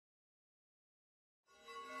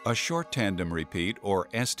A short tandem repeat, or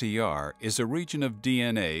STR, is a region of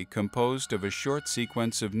DNA composed of a short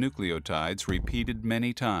sequence of nucleotides repeated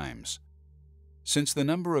many times. Since the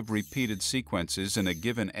number of repeated sequences in a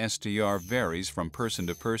given STR varies from person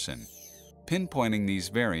to person, pinpointing these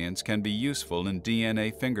variants can be useful in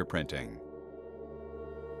DNA fingerprinting.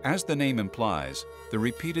 As the name implies, the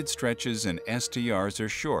repeated stretches in STRs are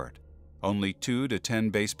short, only 2 to 10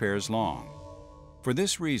 base pairs long. For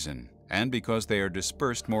this reason, and because they are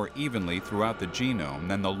dispersed more evenly throughout the genome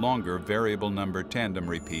than the longer variable number tandem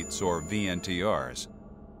repeats, or Vntrs,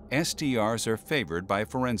 STRs are favored by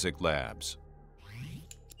forensic labs.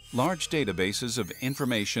 Large databases of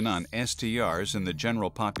information on STRs in the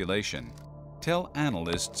general population tell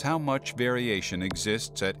analysts how much variation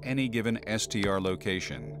exists at any given STR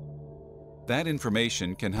location. That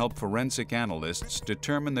information can help forensic analysts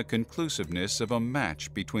determine the conclusiveness of a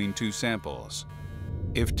match between two samples.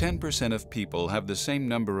 If 10% of people have the same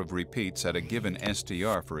number of repeats at a given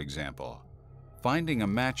STR, for example, finding a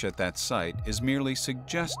match at that site is merely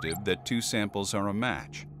suggestive that two samples are a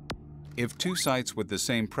match. If two sites with the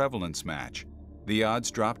same prevalence match, the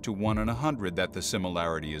odds drop to 1 in 100 that the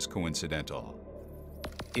similarity is coincidental.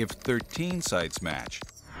 If 13 sites match,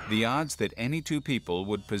 the odds that any two people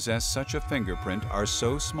would possess such a fingerprint are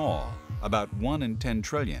so small, about 1 in 10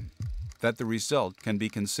 trillion, that the result can be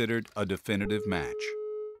considered a definitive match.